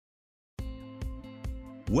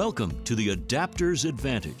Welcome to the Adapter's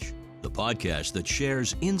Advantage, the podcast that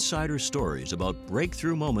shares insider stories about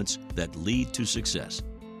breakthrough moments that lead to success.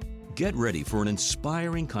 Get ready for an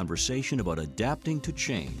inspiring conversation about adapting to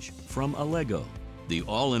change from Allego, the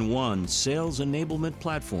all-in-one sales enablement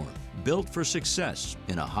platform built for success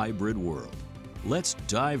in a hybrid world. Let's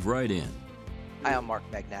dive right in. Hi, I'm Mark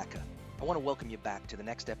Magnaca. I want to welcome you back to the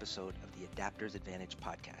next episode of the Adapter's Advantage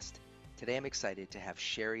podcast. Today I'm excited to have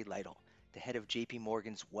Sherry Lytle, the head of JP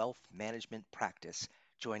Morgan's wealth management practice,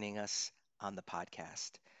 joining us on the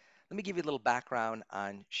podcast. Let me give you a little background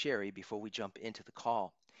on Sherry before we jump into the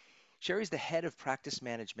call. Sherry's the head of practice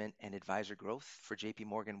management and advisor growth for JP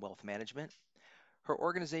Morgan Wealth Management. Her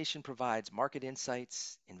organization provides market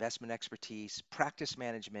insights, investment expertise, practice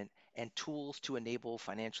management, and tools to enable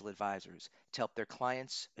financial advisors to help their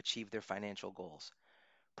clients achieve their financial goals.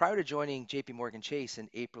 Prior to joining JP Morgan Chase in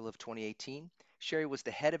April of 2018, Sherry was the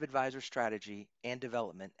head of advisor strategy and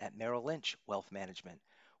development at Merrill Lynch Wealth Management,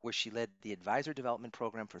 where she led the advisor development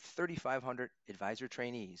program for 3,500 advisor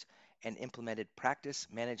trainees and implemented practice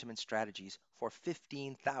management strategies for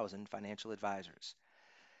 15,000 financial advisors.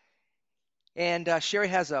 And Sherry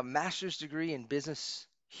has a master's degree in business,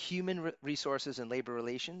 human resources, and labor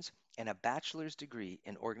relations, and a bachelor's degree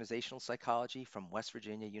in organizational psychology from West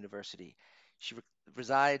Virginia University. She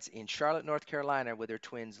resides in Charlotte, North Carolina with her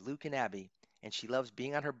twins Luke and Abby, and she loves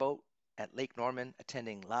being on her boat at Lake Norman,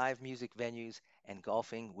 attending live music venues and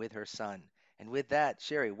golfing with her son. And with that,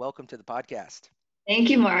 Sherry, welcome to the podcast.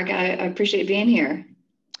 Thank you, Mark. I appreciate being here.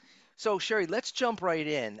 So, Sherry, let's jump right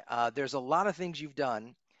in. There's a lot of things you've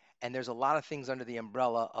done, and there's a lot of things under the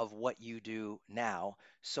umbrella of what you do now.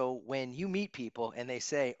 So when you meet people and they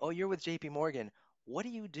say, oh, you're with JP Morgan, what do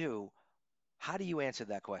you do? How do you answer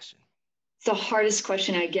that question? It's the hardest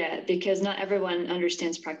question I get because not everyone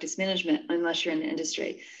understands practice management unless you're in the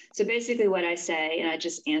industry. So basically what I say, and I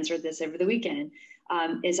just answered this over the weekend,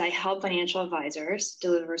 is I help financial advisors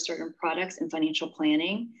deliver certain products and financial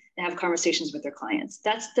planning and have conversations with their clients.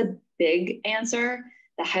 That's the big answer,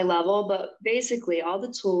 the high level, but basically all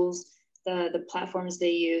the tools, the platforms they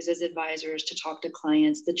use as advisors to talk to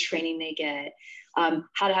clients, the training they get,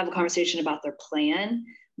 how to have a conversation about their plan.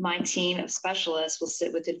 My team of specialists will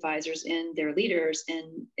sit with advisors and their leaders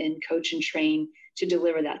and coach and train to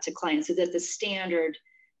deliver that to clients so that the standard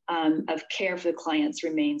of care for the clients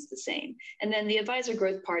remains the same. And then the advisor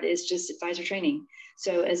growth part is just advisor training.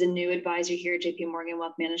 So as a new advisor here at JP Morgan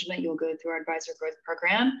Wealth Management, you'll go through our advisor growth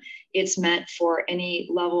program. It's meant for any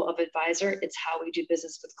level of advisor. It's how we do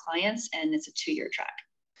business with clients, and it's a 2-year track.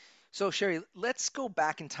 So Sherry, let's go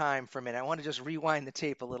back in time for a minute. I want to just rewind the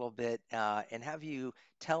tape a little bit and have you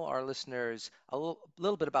tell our listeners a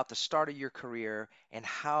little bit about the start of your career and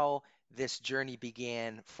how this journey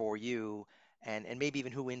began for you, and maybe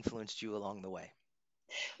even who influenced you along the way.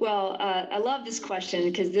 Well, I love this question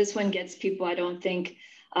because this one gets people. I don't think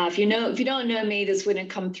if you don't know me, this wouldn't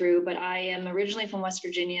come through. But I am originally from West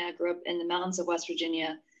Virginia. I grew up in the mountains of West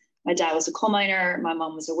Virginia. My dad was a coal miner. My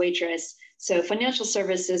mom was a waitress. So financial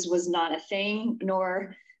services was not a thing,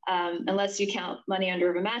 nor unless you count money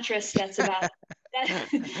under a mattress. That's about that.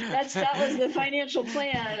 That was the financial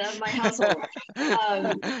plan of my household.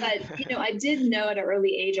 But I did know at an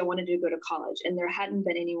early age I wanted to go to college, and there hadn't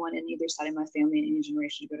been anyone in either side of my family in any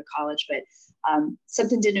generation to go to college. But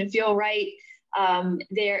something didn't feel right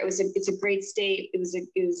there. It's a great state. It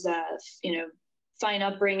was fine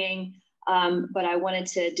upbringing. But I wanted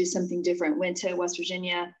to do something different. Went to West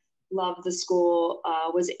Virginia, loved the school,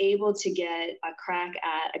 was able to get a crack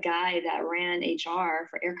at a guy that ran HR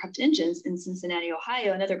for aircraft engines in Cincinnati,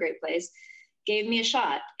 Ohio, another great place, gave me a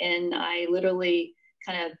shot. And I literally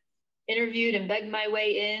kind of interviewed and begged my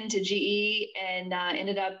way into GE and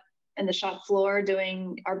ended up in the shop floor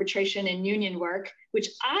doing arbitration and union work, which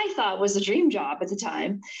I thought was a dream job at the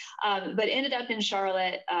time, but ended up in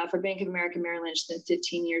Charlotte for Bank of America Merrill Lynch, spent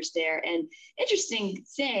 15 years there. And interesting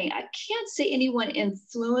thing, I can't say anyone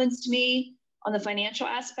influenced me on the financial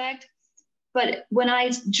aspect, but when I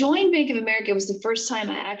joined Bank of America, it was the first time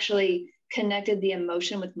I actually connected the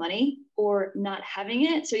emotion with money or not having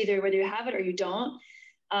it. So either whether you have it or you don't.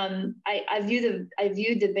 I viewed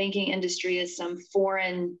the banking industry as some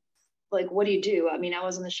foreign. Like, what do you do? I mean, I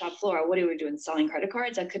was on the shop floor. What are we doing? Selling credit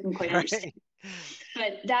cards? I couldn't quite understand.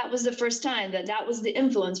 But that was the first time that was the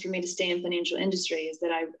influence for me to stay in financial industry, is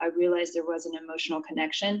that I realized there was an emotional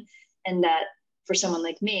connection, and that for someone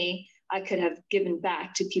like me, I could have given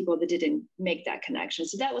back to people that didn't make that connection.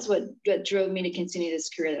 So that was what drove me to continue this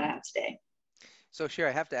career that I have today. So Sherry,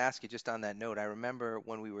 I have to ask you just on that note, I remember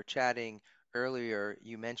when we were chatting earlier,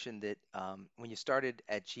 you mentioned that when you started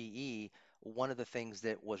at GE, one of the things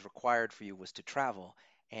that was required for you was to travel.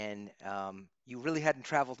 and you really hadn't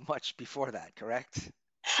traveled much before that, correct?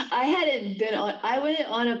 I went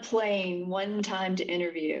on a plane one time to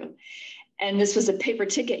interview, and this was a paper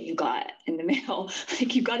ticket you got in the mail.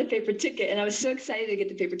 Like you got a paper ticket, and I was so excited to get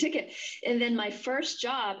the paper ticket. And then my first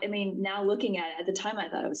job, I mean, now looking at it, at the time I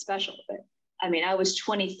thought it was special, but I mean, I was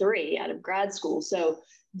 23 out of grad school. So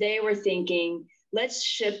they were thinking, let's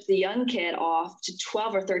ship the young kid off to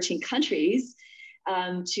 12 or 13 countries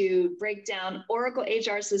to break down Oracle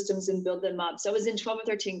HR systems and build them up. So I was in 12 or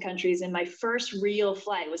 13 countries, and my first real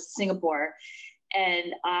flight was to Singapore.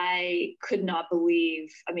 And I could not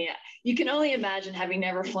believe, I mean, you can only imagine having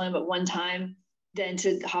never flown but one time, then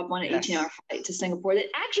to hop on an Yes. 18-hour flight to Singapore that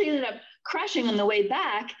actually ended up crashing on the way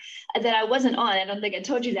back that I wasn't on. I don't think I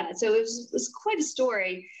told you that. So it was quite a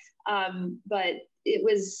story. But it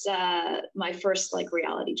was my first like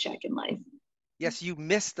reality check in life. Yes, you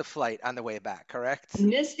missed the flight on the way back, correct?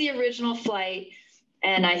 Missed the original flight,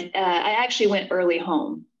 and I actually went early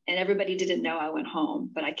home, and everybody didn't know I went home,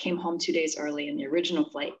 but I came home 2 days early in the original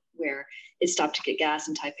flight where it stopped to get gas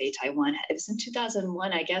in Taipei, Taiwan. It was in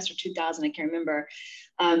 2001, I guess, or 2000, I can't remember.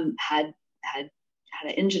 Had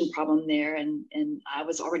an engine problem there, and I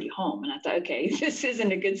was already home, and I thought, okay, this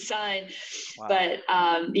isn't a good sign. Wow.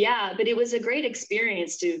 But yeah, but it was a great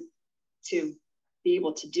experience to be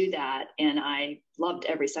able to do that, and I loved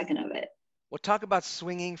every second of it. Well, talk about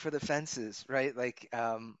swinging for the fences, right? Like,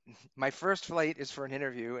 my first flight is for an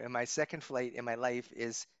interview, and my second flight in my life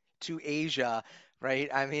is to Asia, right?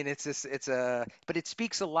 I mean, but it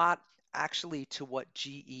speaks a lot actually to what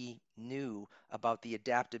GE knew about the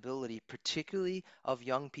adaptability, particularly of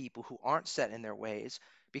young people who aren't set in their ways.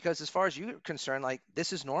 Because as far as you're concerned, like,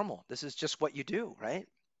 this is normal. This is just what you do, right?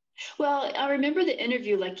 Well, I remember the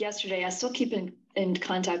interview like yesterday. I still keep in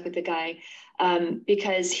contact with the guy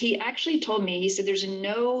because he actually told me, he said, there's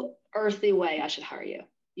no earthly way I should hire you.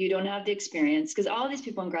 You don't have the experience because all these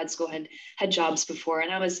people in grad school had jobs before,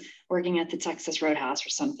 and I was working at the Texas Roadhouse or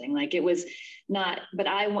something. Like it was not, but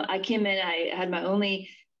I came in, I had my only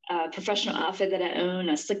professional outfit that I own.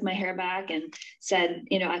 I slicked my hair back and said,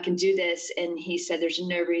 you know, I can do this. And he said, there's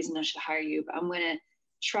no reason I should hire you, but I'm going to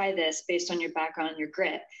try this based on your background and your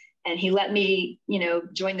grit. And he let me, you know,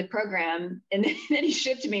 join the program. And then he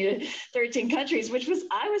shipped me to 13 countries, which was,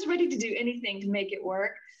 I was ready to do anything to make it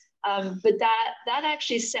work. But that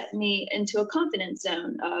actually set me into a confidence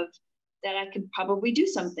zone of that I could probably do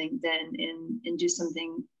something then and do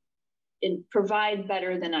something and provide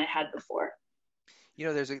better than I had before. You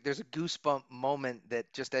know, there's a goosebump moment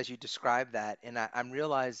that just as you describe that, and I'm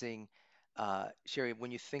realizing, Sherry,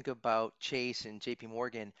 when you think about Chase and J.P.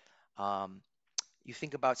 Morgan, um, you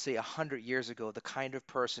think about, say, 100 years ago, the kind of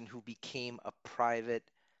person who became a private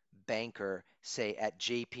banker, say at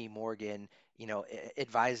J.P. Morgan,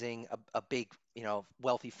 advising a big,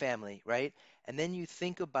 wealthy family, right? And then you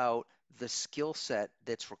think about the skill set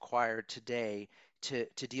that's required today to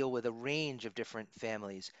deal with a range of different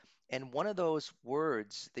families. And one of those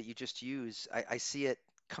words that you just use, I see it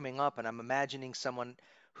coming up, and I'm imagining someone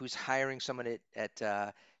who's hiring someone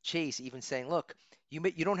at Chase, even saying, look,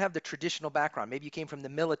 you don't have the traditional background. Maybe you came from the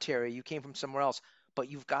military, you came from somewhere else, but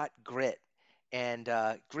you've got grit. And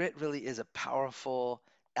grit really is a powerful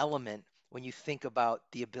element when you think about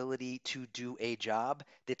the ability to do a job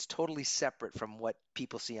that's totally separate from what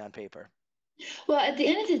people see on paper. Well, at the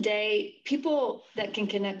end of the day, people that can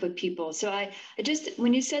connect with people. So I just,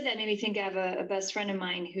 when you said that, made me think I have a best friend of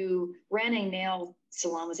mine who ran a nail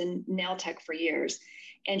salon, was in nail tech for years.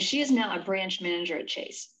 And she is now a branch manager at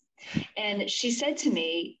Chase. And she said to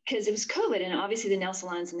me, because it was COVID and obviously the nail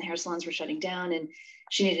salons and the hair salons were shutting down and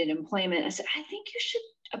she needed employment. I said, I think you should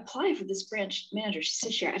apply for this branch manager. She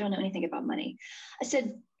said, sure, I don't know anything about money. I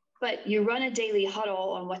said, but you run a daily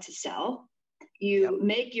huddle on what to sell. Yep. You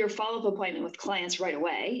make your follow-up appointment with clients right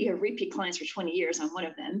away. You have repeat clients for 20 years on one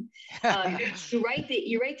of them. You write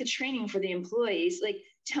the training for the employees. Like,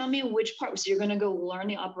 tell me which part. So you're going to go learn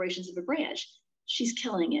the operations of a branch. She's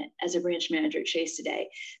killing it as a branch manager at Chase today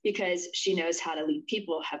because she knows how to lead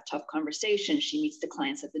people, have tough conversations. She meets the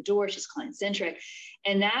clients at the door. She's client centric,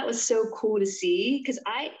 and that was so cool to see. Because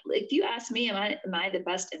if you ask me, am I the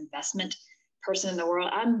best investment person in the world?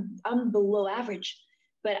 I'm below average,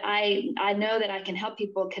 but I know that I can help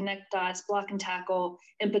people connect dots, block and tackle,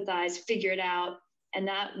 empathize, figure it out, and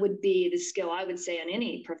that would be the skill I would say in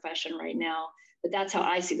any profession right now. But that's how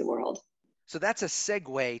I see the world. So that's a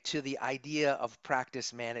segue to the idea of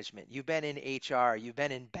practice management. You've been in HR, you've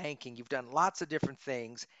been in banking, you've done lots of different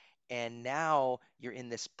things, and now you're in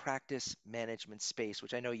this practice management space,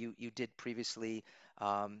 which I know you did previously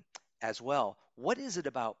as well. What is it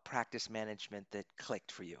about practice management that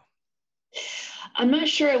clicked for you? I'm not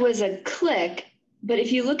sure it was a click, but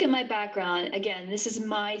if you look at my background, again, this is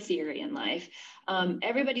my theory in life.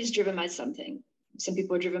 Everybody's driven by something. Some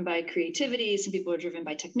people are driven by creativity. Some people are driven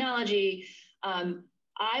by technology.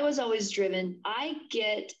 I was always driven. I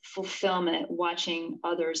get fulfillment watching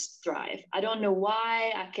others thrive. I don't know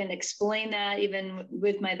why. I can explain that. Even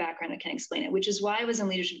with my background, I can explain it, which is why I was in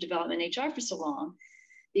leadership development HR for so long,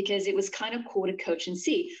 because it was kind of cool to coach and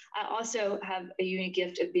see. I also have a unique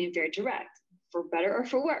gift of being very direct, for better or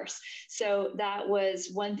for worse. So that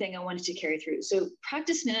was one thing I wanted to carry through. So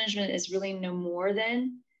practice management is really no more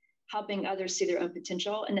than helping others see their own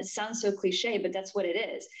potential. And it sounds so cliche, but that's what it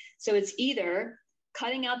is. So it's either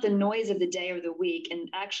cutting out the noise of the day or the week and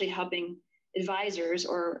actually helping advisors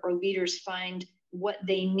or leaders find what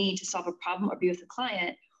they need to solve a problem or be with a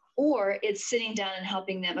client, or it's sitting down and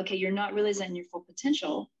helping them, okay, you're not realizing your full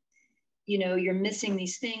potential. You know, you're missing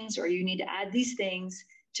these things, or you need to add these things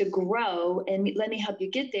to grow, and let me help you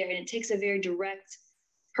get there. And it takes a very direct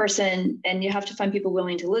person, and you have to find people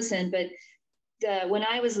willing to listen. But when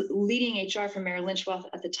I was leading HR for Merrill Lynch Wealth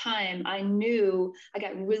at the time, I knew I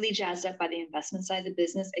got really jazzed up by the investment side of the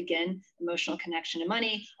business. Again, emotional connection to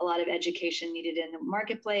money, a lot of education needed in the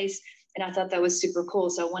marketplace. And I thought that was super cool.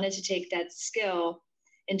 So I wanted to take that skill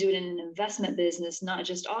and do it in an investment business, not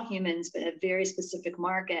just all humans, but a very specific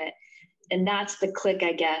market. And that's the click,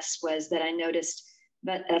 I guess, was that I noticed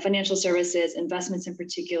that financial services, investments in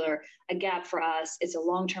particular, a gap for us. It's a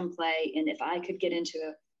long-term play. And if I could get into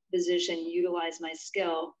a position, utilize my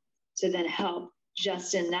skill to then help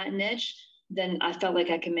just in that niche, then I felt like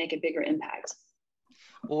I can make a bigger impact.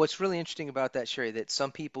 Well, what's really interesting about that, Sherry, that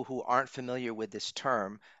some people who aren't familiar with this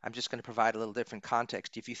term, I'm just going to provide a little different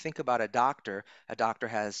context. If you think about a doctor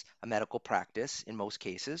has a medical practice in most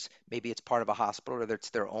cases. Maybe it's part of a hospital or it's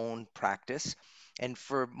their own practice. And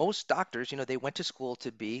for most doctors, they went to school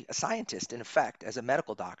to be a scientist, in effect, as a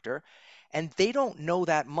medical doctor. And they don't know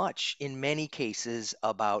that much in many cases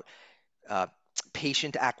about uh,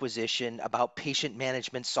 patient acquisition, about patient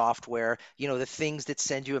management software, the things that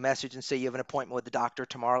send you a message and say you have an appointment with the doctor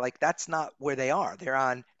tomorrow. Like, that's not where they are. They're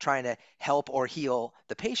on trying to help or heal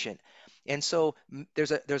the patient. And so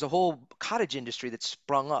there's a whole cottage industry that's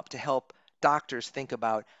sprung up to help doctors think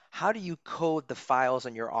about, how do you code the files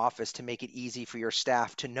in your office to make it easy for your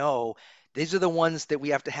staff to know these are the ones that we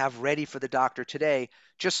have to have ready for the doctor today.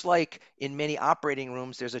 Just like in many operating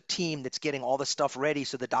rooms, there's a team that's getting all the stuff ready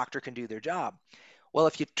so the doctor can do their job. Well,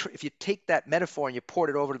 if you take that metaphor and you port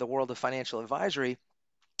it over to the world of financial advisory,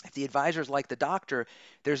 if the advisor is like the doctor,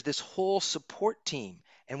 there's this whole support team.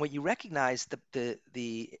 And what you recognize,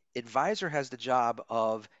 the advisor has the job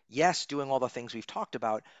of, yes, doing all the things we've talked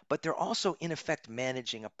about, but they're also in effect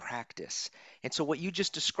managing a practice. And so what you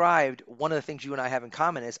just described, one of the things you and I have in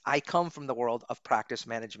common is I come from the world of practice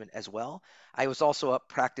management as well. I was also a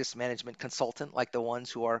practice management consultant, like the ones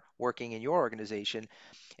who are working in your organization.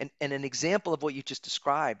 And an example of what you just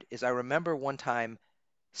described is, I remember one time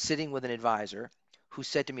sitting with an advisor who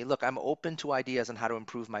said to me, look, I'm open to ideas on how to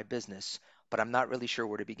improve my business, but I'm not really sure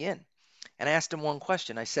where to begin. And I asked him one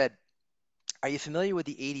question. I said, are you familiar with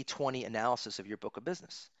the 80-20 analysis of your book of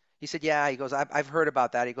business? He said, yeah. He goes, I've heard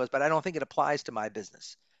about that. He goes, but I don't think it applies to my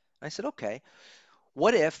business. And I said, okay.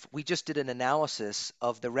 What if we just did an analysis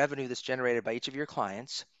of the revenue that's generated by each of your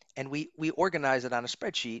clients, and we organize it on a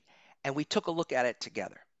spreadsheet, and we took a look at it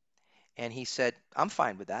together? And he said, I'm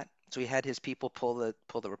fine with that. So he had his people pull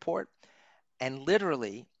the report. And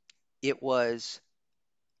literally, it was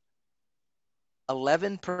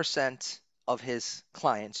 11% of his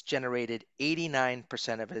clients generated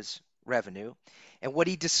 89% of his revenue. And what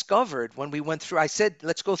he discovered when we went through, I said,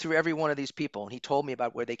 let's go through every one of these people. And he told me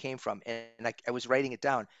about where they came from. And I was writing it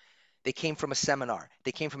down. They came from a seminar.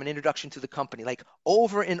 They came from an introduction to the company, like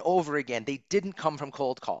over and over again. They didn't come from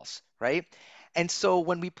cold calls, right? And so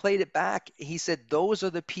when we played it back, he said, those are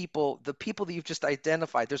the people that you've just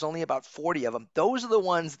identified. There's only about 40 of them. Those are the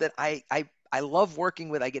ones that I love working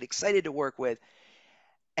with. I get excited to work with.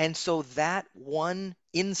 And so that one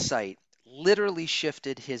insight literally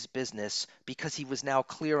shifted his business, because he was now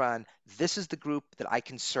clear on, this is the group that I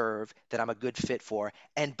can serve, that I'm a good fit for.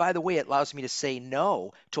 And by the way, it allows me to say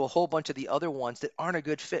no to a whole bunch of the other ones that aren't a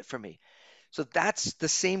good fit for me. So that's the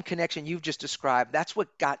same connection you've just described. That's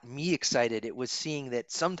what got me excited. It was seeing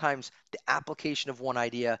that sometimes the application of one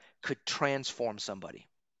idea could transform somebody.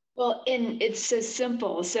 Well, and it's so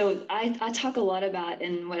simple. So I talk a lot about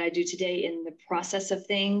in what I do today in the process of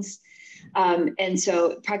things. And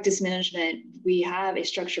so practice management, we have a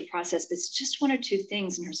structured process that's just one or two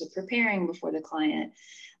things in terms of preparing before the client,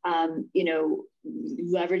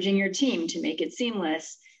 leveraging your team to make it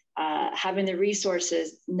seamless, having the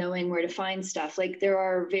resources, knowing where to find stuff. Like there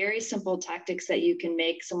are very simple tactics that you can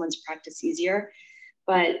make someone's practice easier.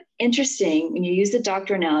 But interesting when you use the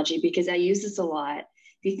doctor analogy, because I use this a lot.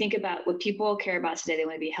 If you think about what people care about today, they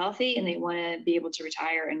want to be healthy and they want to be able to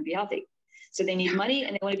retire and be healthy. So they need money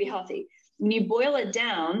and they want to be healthy. When you boil it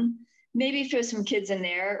down, maybe throw some kids in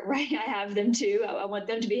there, right? I have them too. I want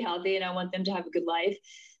them to be healthy and I want them to have a good life,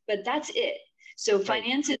 but that's it. So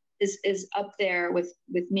finance is up there with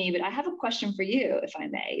me, but I have a question for you, if I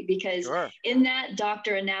may, because in that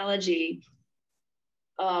doctor analogy,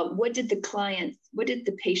 what did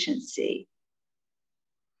the patient see?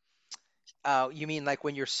 You mean like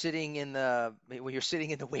when you're sitting in the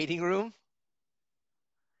waiting room?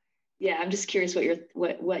 Yeah, I'm just curious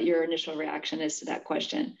what your initial reaction is to that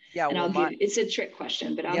question. Yeah, and it's a trick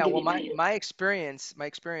question, but I'll give you my experience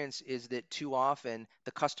is that too often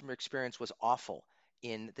the customer experience was awful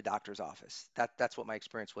in the doctor's office. That's what my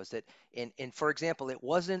experience was. That and for example, it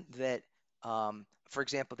wasn't that for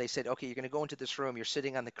example, they said, okay, you're going to go into this room, you're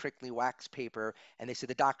sitting on the crinkly wax paper, and they said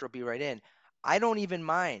the doctor will be right in. I don't even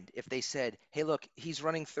mind if they said, hey, look, he's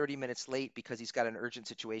running 30 minutes late because he's got an urgent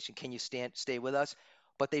situation. Can you stay with us?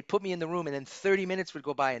 But they'd put me in the room and then 30 minutes would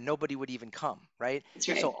go by and nobody would even come, right? That's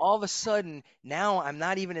right. So all of a sudden, now I'm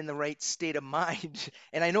not even in the right state of mind.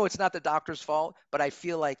 And I know it's not the doctor's fault, but I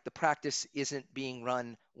feel like the practice isn't being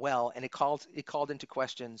run well. And it called into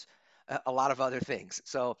questions a lot of other things.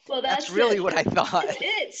 So that's really what I thought. That's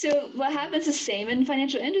it. So what happens the same in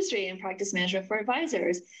financial industry and practice management for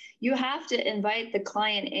advisors. You have to invite the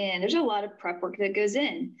client in. There's a lot of prep work that goes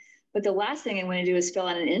in. But the last thing I want to do is fill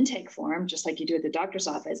out an intake form, just like you do at the doctor's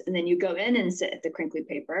office. And then you go in and sit at the crinkly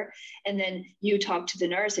paper. And then you talk to the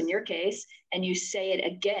nurse in your case, and you say it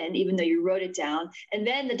again, even though you wrote it down. And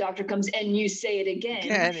then the doctor comes and you say it again.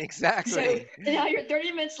 Again, exactly. So now you're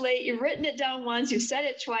 30 minutes late. You've written it down once. You've said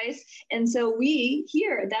it twice. And so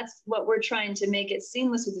that's what we're trying to make it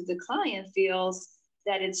seamless with the client feels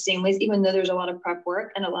that it's seamless, even though there's a lot of prep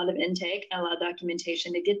work and a lot of intake and a lot of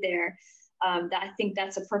documentation to get there. I think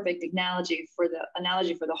that's a perfect analogy for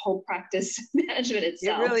the whole practice management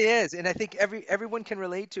itself. It really is, and I think everyone can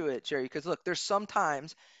relate to it, Sherry. Because look, there's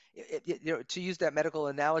sometimes, to use that medical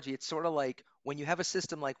analogy, it's sort of like when you have a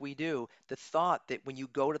system like we do. The thought that when you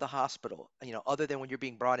go to the hospital, other than when you're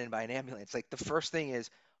being brought in by an ambulance, like the first thing is,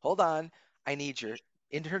 hold on, I need your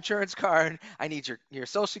insurance card, I need your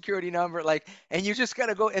social security number, and you just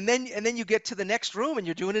gotta go, and then you get to the next room and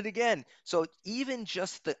you're doing it again. So even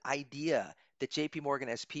just the idea that JP Morgan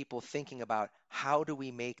has people thinking about how do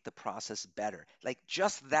we make the process better, like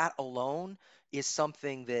just that alone is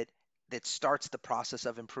something that starts the process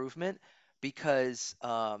of improvement. Because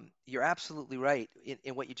you're absolutely right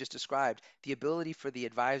in what you just described. The ability for the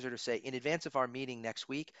advisor to say, in advance of our meeting next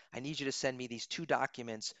week, I need you to send me these 2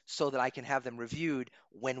 documents so that I can have them reviewed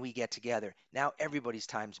when we get together. Now everybody's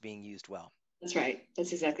time's being used well. That's right.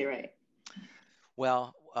 That's exactly right.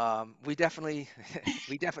 Well, we definitely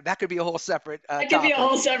that could be a whole separate that could be a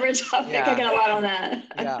whole separate topic. Yeah. I got a lot on that.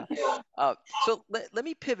 Yeah. So let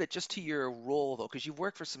me pivot just to your role though, because you've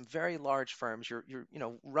worked for some very large firms. You're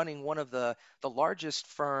running one of the largest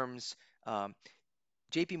firms.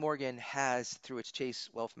 JP Morgan has, through its Chase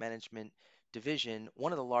Wealth Management division,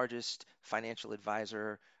 one of the largest financial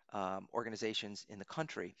advisor organizations in the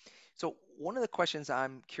country. So one of the questions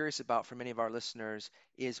I'm curious about for many of our listeners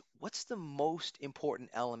is, what's the most important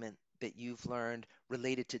element that you've learned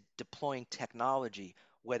related to deploying technology,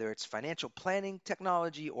 whether it's financial planning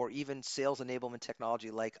technology or even sales enablement technology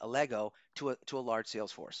like Allego to a large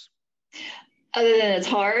sales force? Other than it's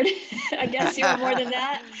hard, I guess you want more than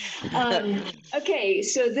that. Okay,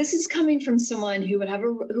 so this is coming from someone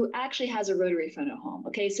who actually has a rotary phone at home.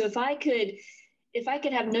 Okay, so if I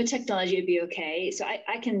could have no technology, it'd be okay. So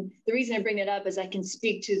I can, the reason I bring it up is I can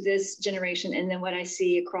speak to this generation and then what I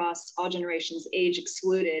see across all generations, age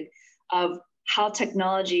excluded, of how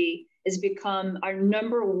technology has become our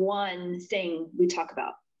number one thing we talk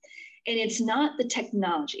about. And it's not the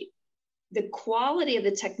technology. The quality of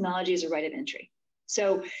the technology is a right of entry.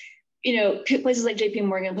 So, places like JP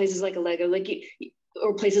Morgan, places like Allego,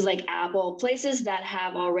 or places like Apple, places that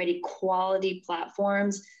have already quality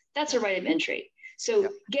platforms, that's a right of entry. So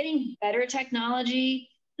getting better technology,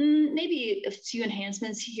 maybe a few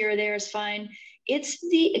enhancements here or there is fine. It's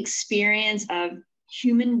the experience of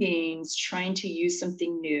human beings trying to use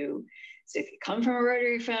something new. So if you come from a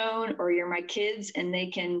rotary phone or you're my kids and they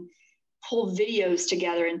can pull videos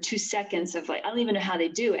together in 2 seconds of like, I don't even know how they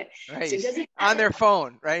do it. Right. So it doesn't on their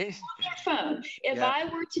phone, right? On their phone. If Yeah. I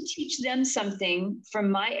were to teach them something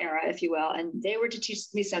from my era, if you will, and they were to teach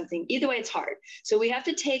me something, either way, it's hard. So we have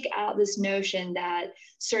to take out this notion that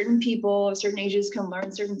certain people of certain ages can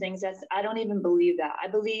learn certain things. I don't even believe that. I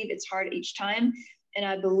believe it's hard each time. And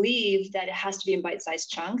I believe that it has to be in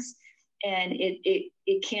bite-sized chunks. And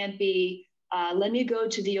it can't be, let me go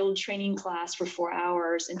to the old training class for 4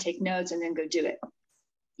 hours and take notes and then go do it.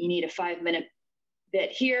 You need a 5-minute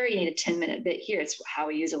bit here, you need a 10-minute bit here. It's how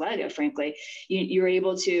we use Lego, frankly. You're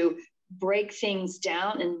able to break things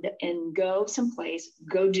down and go someplace,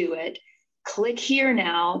 go do it. Click here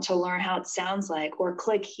now to learn how it sounds like, or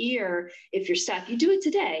click here if you're stuck. You do it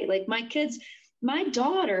today. Like my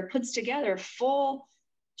daughter puts together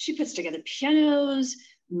she puts together pianos,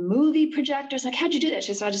 movie projectors. Like, how'd you do that?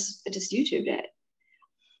 She said, I just YouTubed it.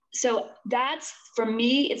 So that's, for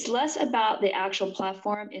me, it's less about the actual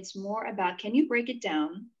platform. It's more about, can you break it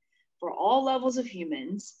down for all levels of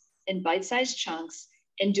humans in bite-sized chunks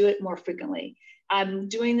and do it more frequently? I'm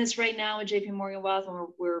doing this right now with JP Morgan Wealth, and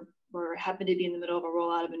we're happen to be in the middle of a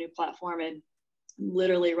rollout of a new platform and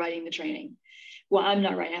literally writing the training. Well, I'm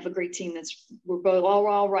not writing. I have a great team we're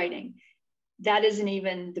all writing. That isn't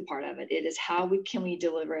even the part of it. It is how can we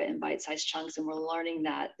deliver it in bite-sized chunks, and we're learning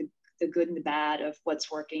that the good and the bad of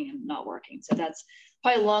what's working and not working. So that's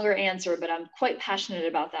probably a longer answer, but I'm quite passionate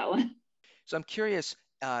about that one. So I'm curious,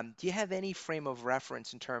 do you have any frame of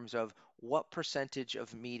reference in terms of what percentage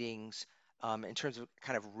of meetings, in terms of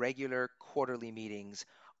kind of regular quarterly meetings,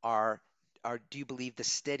 are do you believe the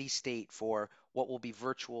steady state for what will be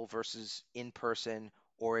virtual versus in person,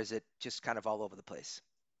 or is it just kind of all over the place?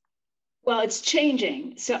 Well, it's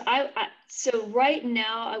changing. So so right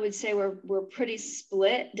now I would say we're pretty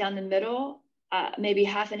split down the middle, maybe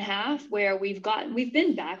half and half, where we've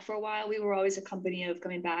been back for a while. We were always a company of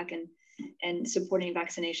coming back and supporting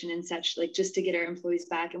vaccination and such, like just to get our employees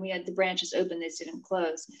back. And we had the branches open, they didn't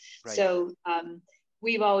close. Right. So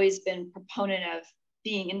we've always been proponent of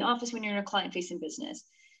being in the office when you're in a client-facing business.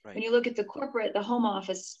 Right. When you look at the home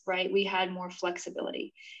office, right, we had more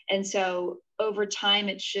flexibility. And so over time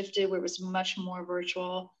it shifted where it was much more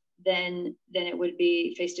virtual than it would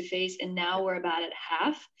be face-to-face. And now we're about at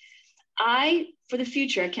half. For the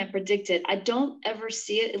future, I can't predict it. I don't ever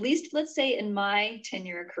see it, at least let's say in my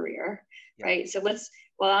 10-year career, right? So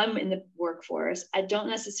while I'm in the workforce, I don't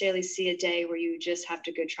necessarily see a day where you just have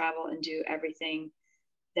to go travel and do everything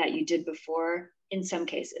that you did before. In some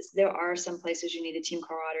cases, there are some places you need a team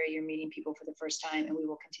camaraderie, you're meeting people for the first time, and we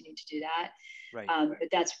will continue to do that. Right. But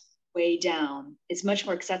that's way down. It's much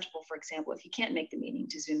more acceptable, for example, if you can't make the meeting,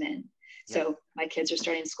 to Zoom in. So my kids are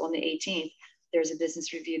starting school on the 18th. There's a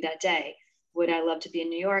business review that day. Would I love to be in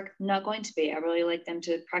New York? I'm not going to be. I really like them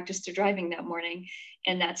to practice their driving that morning,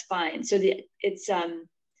 and that's fine. So it's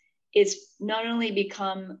not only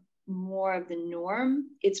become more of the norm,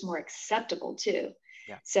 it's more acceptable too.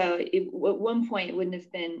 Yeah. So at one point it would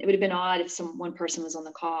have been odd if one person was on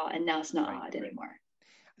the call, and now it's not odd anymore.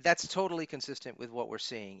 That's totally consistent with what we're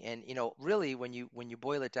seeing. And really when you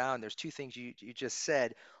boil it down, there's two things you just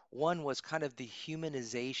said. One was kind of the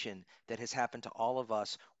humanization that has happened to all of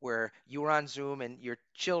us, where you were on Zoom and your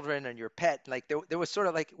children and your pet, like there was sort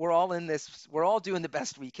of like, we're all in this, we're all doing the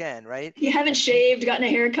best we can, right? You haven't shaved, gotten a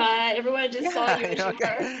haircut, everyone just saw you as you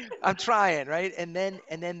were. I'm trying, right? And then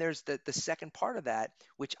there's the second part of that,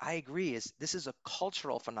 which I agree this is a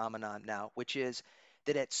cultural phenomenon now, which is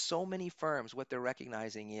that at so many firms, what they're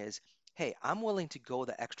recognizing is, hey, I'm willing to go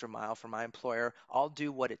the extra mile for my employer. I'll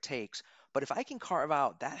do what it takes. But if I can carve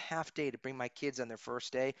out that half day to bring my kids on their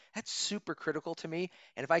first day, that's super critical to me.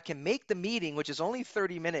 And if I can make the meeting, which is only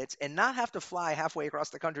 30 minutes, and not have to fly halfway across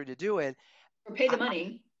the country to do it, or pay the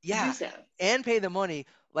money. Yeah, and pay the money,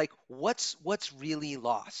 like what's really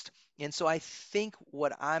lost? And so I think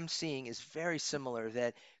what I'm seeing is very similar,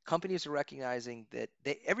 that companies are recognizing that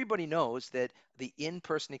everybody knows that the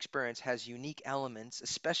in-person experience has unique elements,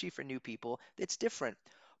 especially for new people, that's different.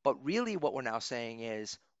 But really what we're now saying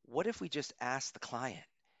is, what if we just ask the client,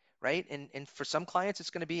 right? And for some clients, it's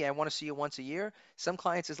going to be, I want to see you once a year. Some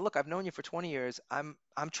clients is, look, I've known you for 20 years. I'm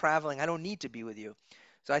traveling. I don't need to be with you.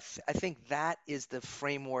 So I think that is the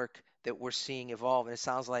framework that we're seeing evolve. And it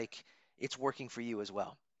sounds like it's working for you as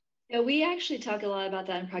well. Yeah, we actually talk a lot about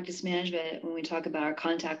that in practice management when we talk about our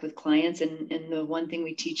contact with clients. And the one thing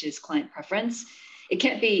we teach is client preference. It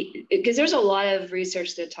can't be, because there's a lot of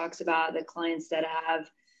research that talks about the clients that have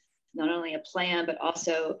not only a plan, but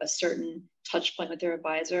also a certain touch point with their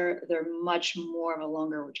advisor. They're much more of a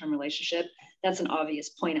longer term relationship. That's an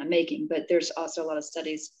obvious point I'm making, but there's also a lot of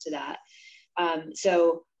studies to that.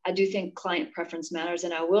 So I do think client preference matters.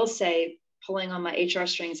 And I will say, pulling on my HR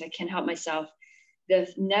strings, I can't help myself. The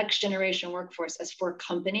next generation workforce, as for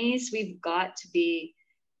companies, we've got to be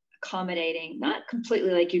accommodating, not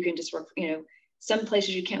completely like you can just work, some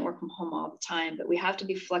places you can't work from home all the time, but we have to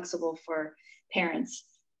be flexible for parents.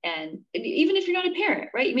 And even if you're not a parent,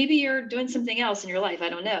 right? Maybe you're doing something else in your life. I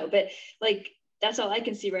don't know. But like, that's all I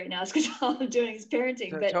can see right now is because all I'm doing is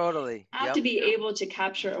parenting. But totally. I have to be able to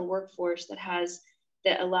capture a workforce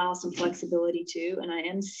that allows some flexibility too. And I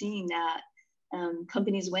am seeing that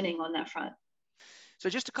companies winning on that front. So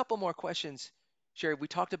just a couple more questions, Sherry. We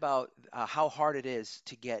talked about how hard it is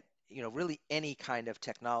to get, really any kind of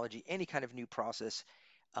technology, any kind of new process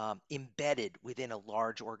embedded within a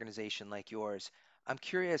large organization like yours. I'm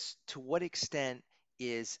curious, to what extent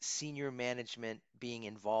is senior management being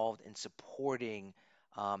involved in supporting?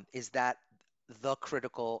 Is that the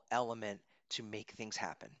critical element to make things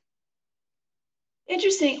happen?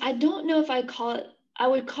 Interesting. I don't know if I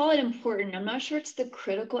would call it important. I'm not sure it's the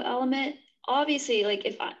critical element. Obviously, like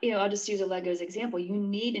if I'll just use a Lego as example, you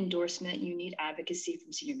need endorsement, you need advocacy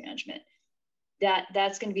from senior management.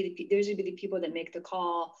 That's going to be those would be the people that make the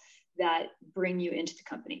call, that bring you into the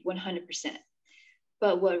company 100%.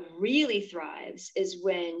 But what really thrives is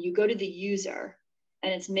when you go to the user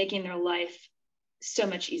and it's making their life so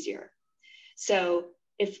much easier. So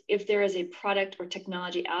if there is a product or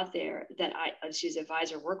technology out there that let's use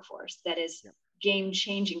Advisor Workforce, that is game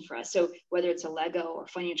changing for us. So whether it's a Lego or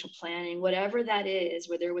financial planning, whatever that is,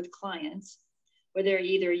 where they're with clients, where they're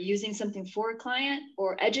either using something for a client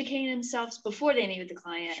or educating themselves before they meet with the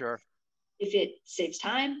client. Sure. If it saves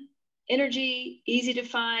time, energy, easy to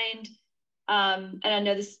find. And I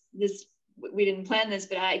know this we didn't plan this,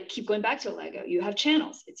 but I keep going back to Lego. You have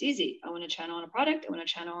channels. It's easy. I want to channel on a product. I want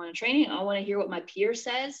to channel on a training. I want to hear what my peer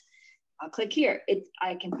says. I'll click here.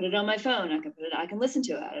 I can put it on my phone. I can listen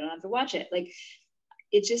to it. I don't have to watch it. Like,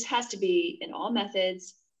 it just has to be in all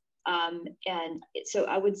methods. So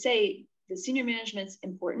I would say the senior management's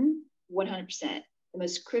important, 100%. The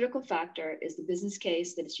most critical factor is the business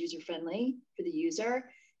case, that it's user-friendly for the user,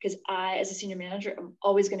 because I, as a senior manager, I'm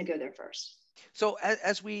always going to go there first. So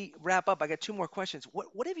as we wrap up, I got two more questions.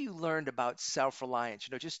 What have you learned about self-reliance?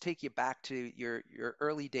 Just take you back to your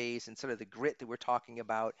early days and sort of the grit that we're talking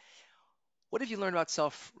about. What have you learned about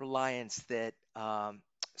self-reliance that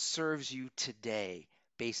serves you today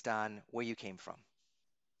based on where you came from?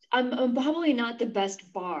 I'm probably not the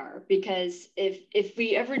best bar, because if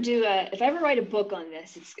I ever write a book on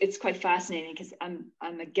this, it's quite fascinating, because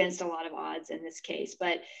I'm against a lot of odds in this case.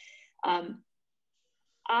 But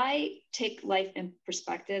I take life in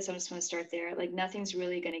perspective. So I just want to start there. Like, nothing's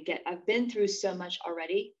really going to I've been through so much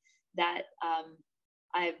already that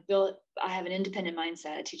I have an independent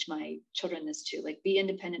mindset. I teach my children this too, like, be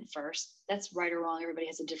independent first. That's right or wrong. Everybody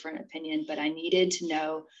has a different opinion, but I needed to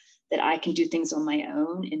know that I can do things on my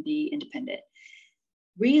own and be independent.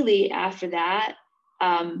 Really, after that,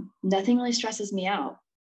 nothing really stresses me out.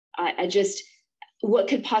 What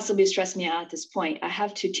could possibly stress me out at this point? I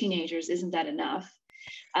have 2 teenagers. Isn't that enough?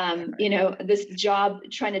 This job,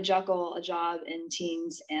 trying to juggle a job and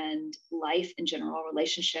teens and life in general,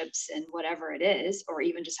 relationships and whatever it is, or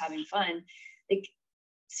even just having fun. Like,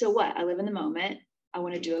 so what? I live in the moment. I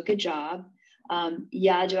want to do a good job.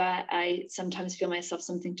 I sometimes feel myself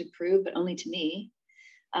something to prove, but only to me.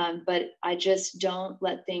 But I just don't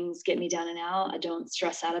let things get me down and out. I don't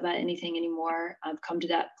stress out about anything anymore. I've come to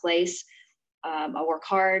that place. I work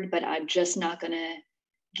hard, but I'm just not going to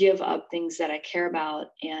give up things that I care about.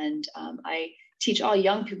 And I teach all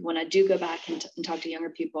young people, when I do go back and talk to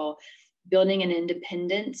younger people, building an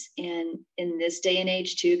independence in this day and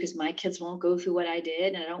age too, because my kids won't go through what I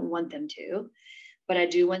did, and I don't want them to. But I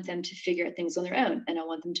do want them to figure out things on their own, and I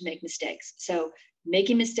want them to make mistakes. So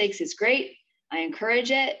making mistakes is great. I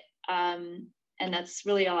encourage it. And that's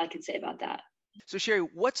really all I can say about that. So Sherry,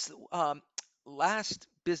 what's last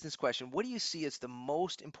business question? What do you see as the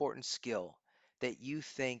most important skill that you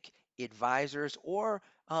think advisors or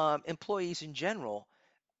employees in general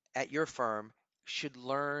at your firm should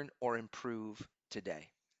learn or improve today?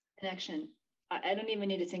 Connection. I don't even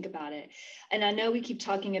need to think about it. And I know we keep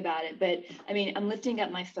talking about it, but I mean, I'm lifting up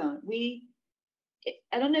my phone.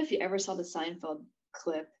 I don't know if you ever saw the Seinfeld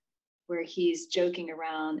clip where he's joking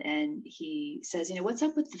around and he says, what's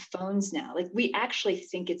up with the phones now? Like, we actually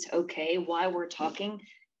think it's okay while we're talking.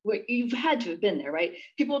 You've had to have been there, right?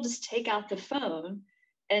 People just take out the phone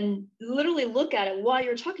and literally look at it while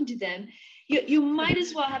you're talking to them. You might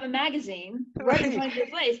as well have a magazine right in front of your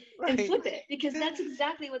face and flip it, because that's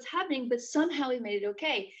exactly what's happening. But somehow we made it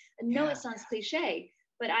okay. I know it sounds cliche,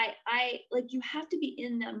 But I like, you have to be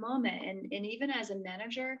in that moment. And even as a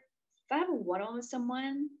manager, if I have a one-on-one with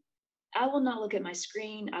someone, I will not look at my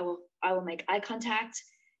screen. I will make eye contact.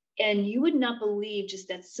 And you would not believe just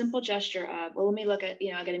that simple gesture of, well, let me look at,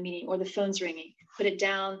 I got a meeting, or the phone's ringing, put it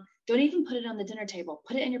down. Don't even put it on the dinner table,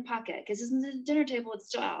 put it in your pocket, because it's on the dinner table, it's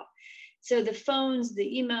still out. So the phones, the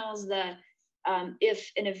emails,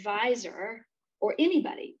 if an advisor or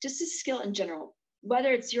anybody, just a skill in general,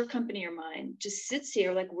 whether it's your company or mine, just sits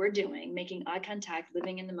here like we're doing, making eye contact,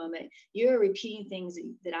 living in the moment, you're repeating things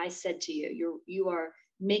that I said to you. You are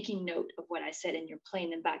making note of what I said, and you're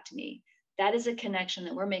playing them back to me. That is a connection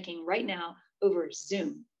that we're making right now over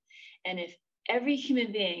Zoom. And if every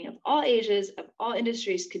human being of all ages, of all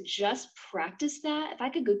industries could just practice that, if I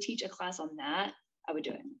could go teach a class on that, I would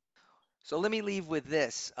do it. So let me leave with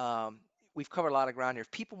this. We've covered a lot of ground here.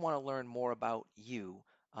 If people want to learn more about you,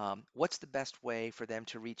 what's the best way for them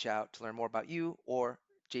to reach out to learn more about you or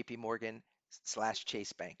JP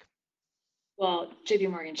Morgan/Chase Bank? Well, JP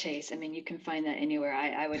Morgan Chase, I mean, you can find that anywhere.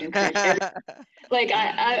 I would encourage like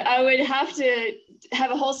I would have to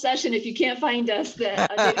have a whole session if you can't find us,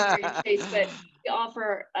 JP Morgan Chase, but we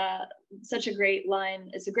offer such a great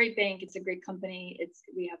line. It's a great bank. It's a great company.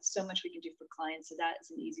 We have so much we can do for clients. So that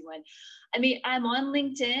is an easy one. I mean, I'm on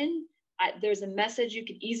LinkedIn. There's a message. You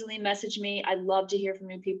can easily message me. I love to hear from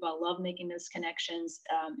new people. I love making those connections.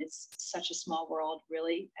 It's such a small world,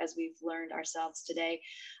 really, as we've learned ourselves today.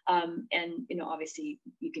 And, obviously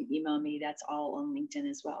you can email me. That's all on LinkedIn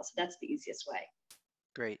as well. So that's the easiest way.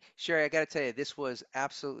 Great. Sherry, I got to tell you, this was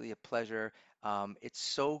absolutely a pleasure. It's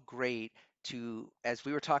so great to, as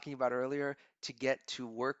we were talking about earlier, to get to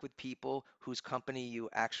work with people whose company you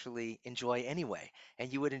actually enjoy anyway,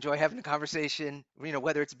 and you would enjoy having a conversation,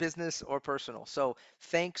 whether it's business or personal. So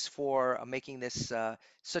thanks for making this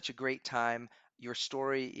such a great time. Your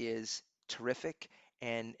story is terrific,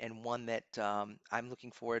 and one that I'm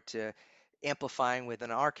looking forward to amplifying within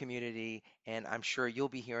our community, and I'm sure you'll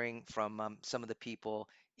be hearing from some of the people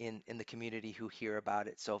in the community who hear about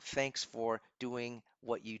it. So thanks for doing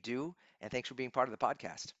what you do, and thanks for being part of the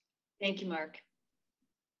podcast. Thank you, Mark.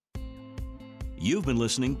 You've been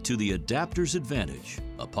listening to The Adapter's Advantage,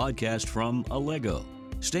 a podcast from Allego.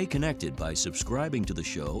 Stay connected by subscribing to the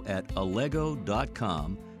show at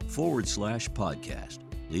allego.com/podcast,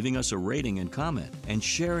 leaving us a rating and comment, and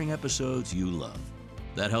sharing episodes you love.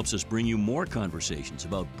 That helps us bring you more conversations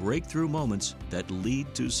about breakthrough moments that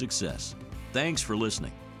lead to success. Thanks for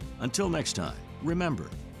listening. Until next time, remember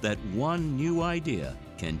that one new idea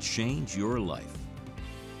can change your life.